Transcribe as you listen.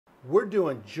We're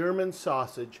doing German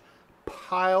sausage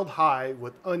piled high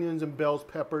with onions and bell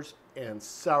peppers and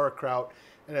sauerkraut,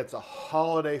 and it's a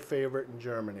holiday favorite in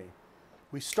Germany.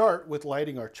 We start with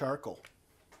lighting our charcoal.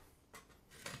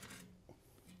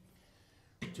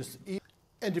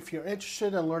 And if you're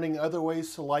interested in learning other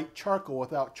ways to light charcoal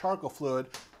without charcoal fluid,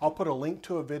 I'll put a link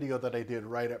to a video that I did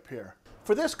right up here.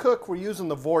 For this cook, we're using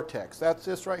the Vortex. That's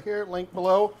this right here, link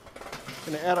below.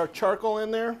 Gonna add our charcoal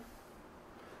in there,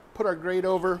 put our grate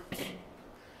over,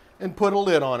 and put a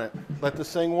lid on it. Let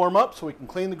this thing warm up so we can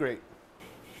clean the grate.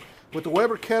 With the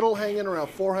Weber kettle hanging around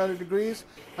 400 degrees,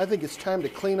 I think it's time to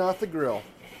clean off the grill.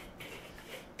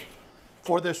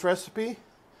 For this recipe,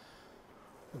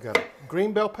 we've got a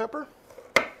green bell pepper,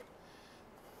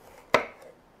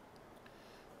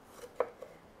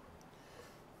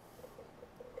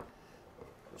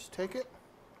 just take it,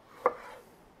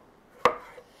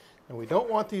 and we don't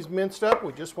want these minced up,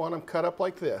 we just want them cut up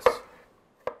like this.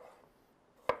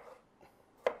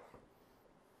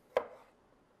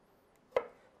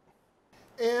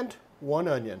 And 1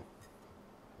 onion.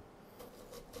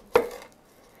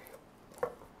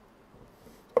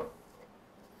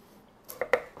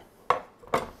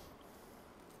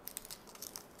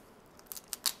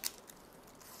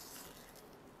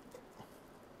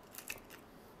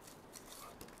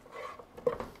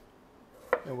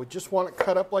 And we just want it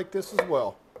cut up like this as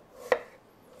well.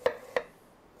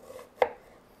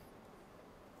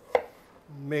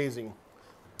 Amazing.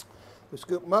 We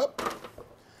scoop them up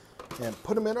and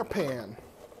put them in our pan.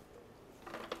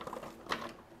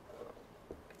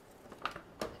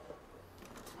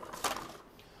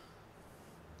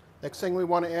 Next thing we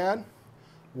want to add,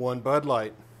 1 Bud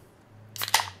Light.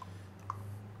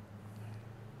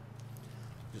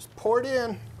 Just pour it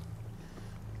in.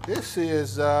 This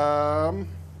is a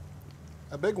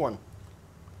big one.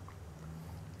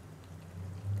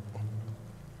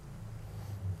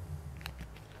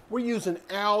 We're using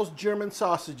Al's German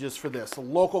sausages for this, a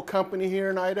local company here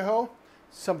in Idaho.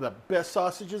 Some of the best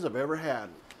sausages I've ever had.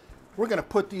 We're going to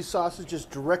put these sausages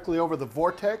directly over the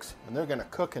Vortex, and they're going to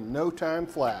cook in no time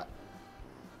flat.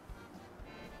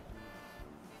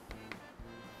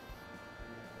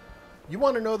 You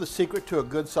want to know the secret to a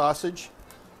good sausage?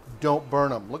 Don't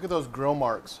burn them. Look at those grill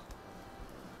marks. So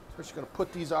we're just going to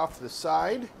put these off to the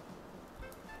side.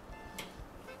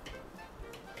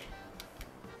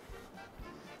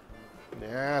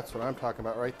 That's what I'm talking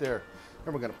about right there.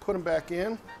 And we're going to put them back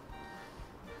in.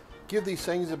 Give these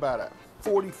things about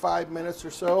 45 minutes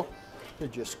or so to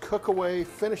just cook away,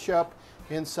 finish up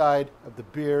inside of the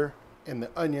beer and the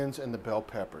onions and the bell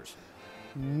peppers.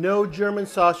 No German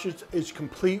sausage is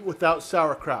complete without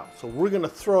sauerkraut. So we're going to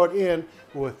throw it in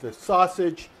with the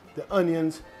sausage, the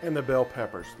onions, and the bell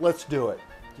peppers. Let's do it.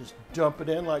 Just dump it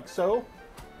in like so.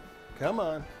 Come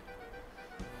on.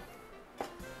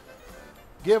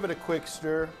 Give it a quick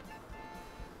stir.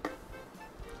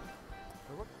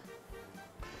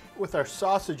 With our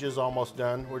sausages almost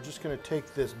done, we're just going to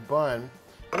take this bun,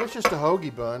 and it's just a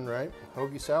hoagie bun, right?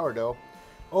 Hoagie sourdough.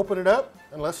 Open it up,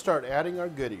 and let's start adding our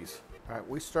goodies. All right,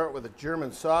 we start with a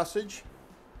German sausage.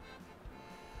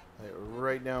 Lay it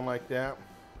right down like that.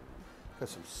 Got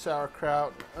some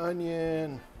sauerkraut,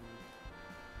 onion.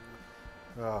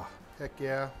 Oh, heck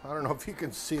yeah. I don't know if you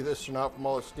can see this or not from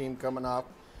all the steam coming off.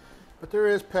 But there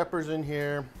is peppers in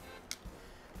here,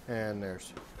 and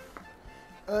there's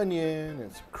onion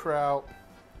and some kraut.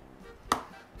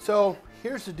 So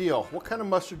here's the deal. What kind of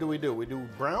mustard do? We do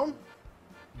brown,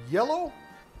 yellow,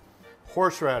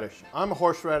 horseradish. I'm a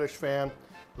horseradish fan.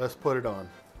 Let's put it on.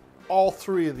 All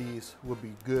 3 of these would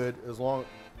be good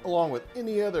along with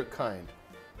any other kind.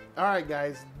 All right,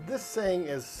 guys, this thing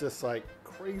is just like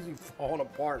crazy falling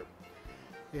apart.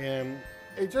 And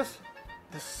it just,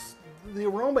 the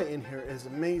aroma in here is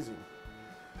amazing.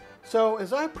 So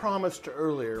as I promised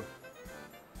earlier,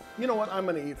 you know what, I'm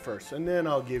going to eat first, and then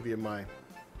I'll give you my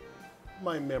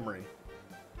memory.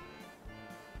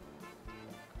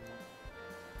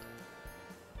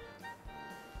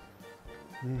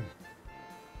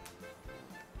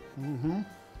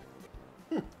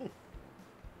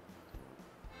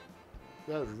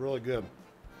 That is really good.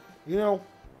 You know,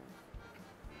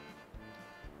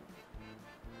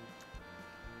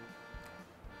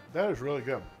 that is really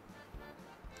good.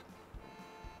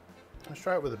 Let's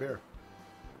try it with a beer.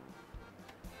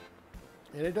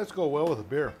 And it does go well with a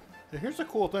beer. And here's the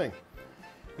cool thing.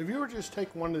 If you were to just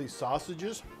take one of these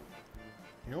sausages,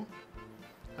 you know,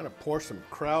 kind of pour some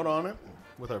kraut on it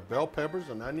with our bell peppers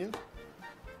and onions,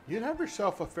 you'd have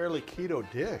yourself a fairly keto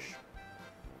dish.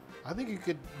 I think you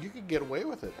could get away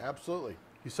with it, absolutely.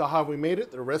 You saw how we made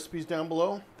it. The recipe's down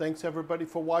below. Thanks everybody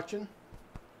for watching.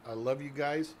 I love you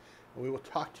guys, and we will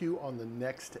talk to you on the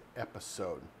next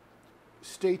episode.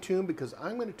 Stay tuned because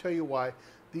I'm going to tell you why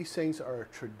these things are a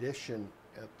tradition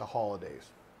at the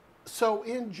holidays. So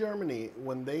in Germany,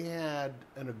 when they had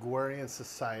an agrarian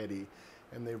society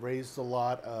and they raised a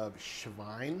lot of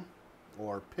Schwein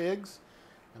or pigs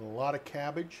and a lot of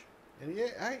cabbage and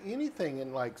anything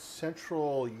in like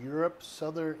Central Europe,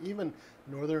 southern, even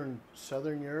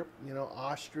southern Europe, you know,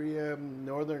 Austria,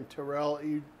 northern Tyrol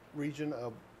region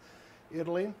of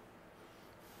Italy,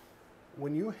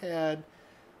 when you had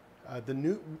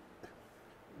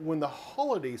when the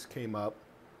holidays came up,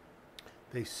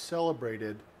 they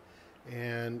celebrated,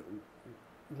 and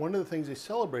one of the things they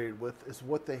celebrated with is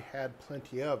what they had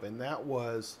plenty of, and that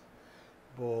was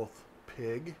both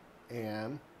pig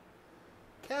and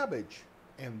cabbage.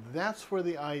 And that's where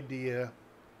the idea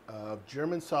of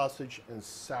German sausage and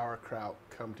sauerkraut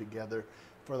come together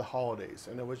for the holidays.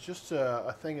 And it was just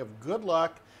a thing of good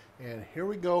luck, and here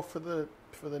we go for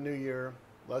the new year.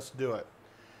 Let's do it.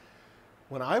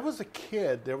 When I was a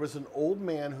kid, there was an old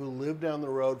man who lived down the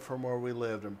road from where we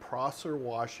lived in Prosser,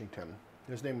 Washington.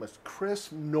 His name was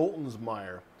Chris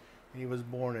Noltensmeyer, and he was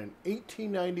born in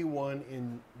 1891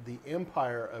 in the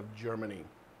Empire of Germany.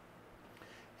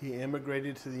 He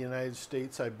immigrated to the United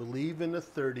States, I believe, in the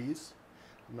 30s.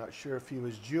 I'm not sure if he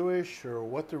was Jewish or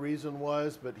what the reason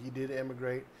was, but he did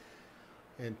immigrate.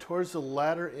 And towards the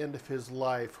latter end of his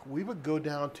life, we would go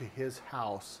down to his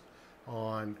house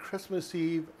on Christmas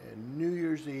Eve and New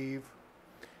Year's Eve,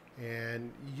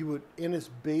 and you would, in his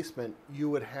basement, you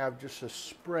would have just a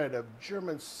spread of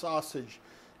German sausage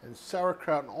and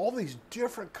sauerkraut and all these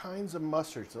different kinds of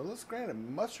mustard. So let's granted,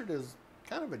 mustard is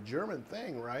kind of a German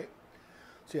thing, right?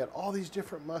 So you had all these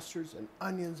different mustards and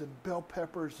onions and bell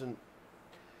peppers and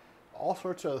all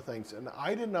sorts of other things. And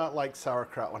I did not like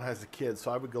sauerkraut when I was a kid,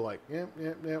 so I would go like,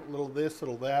 little this,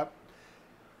 little that.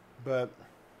 But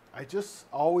I just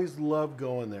always loved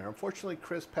going there. Unfortunately,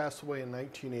 Chris passed away in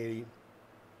 1980,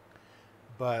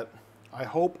 but I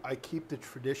hope I keep the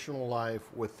tradition alive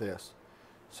with this.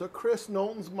 So Chris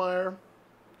Noltensmeyer,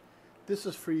 this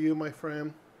is for you, my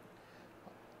friend.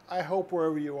 I hope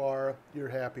wherever you are, you're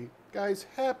happy. Guys,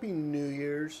 Happy New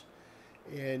Year's.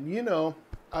 And you know,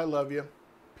 I love you.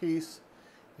 Peace.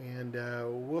 And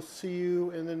we'll see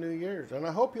you in the New Year's. And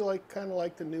I hope you kind of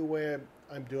like the new way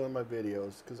I'm doing my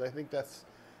videos, because I think that's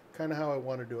kind of how I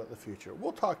want to do it in the future.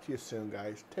 We'll talk to you soon,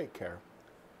 guys. Take care.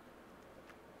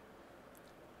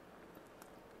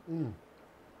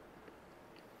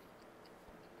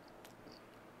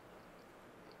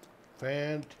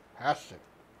 Fantastic.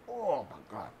 Oh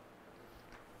my God.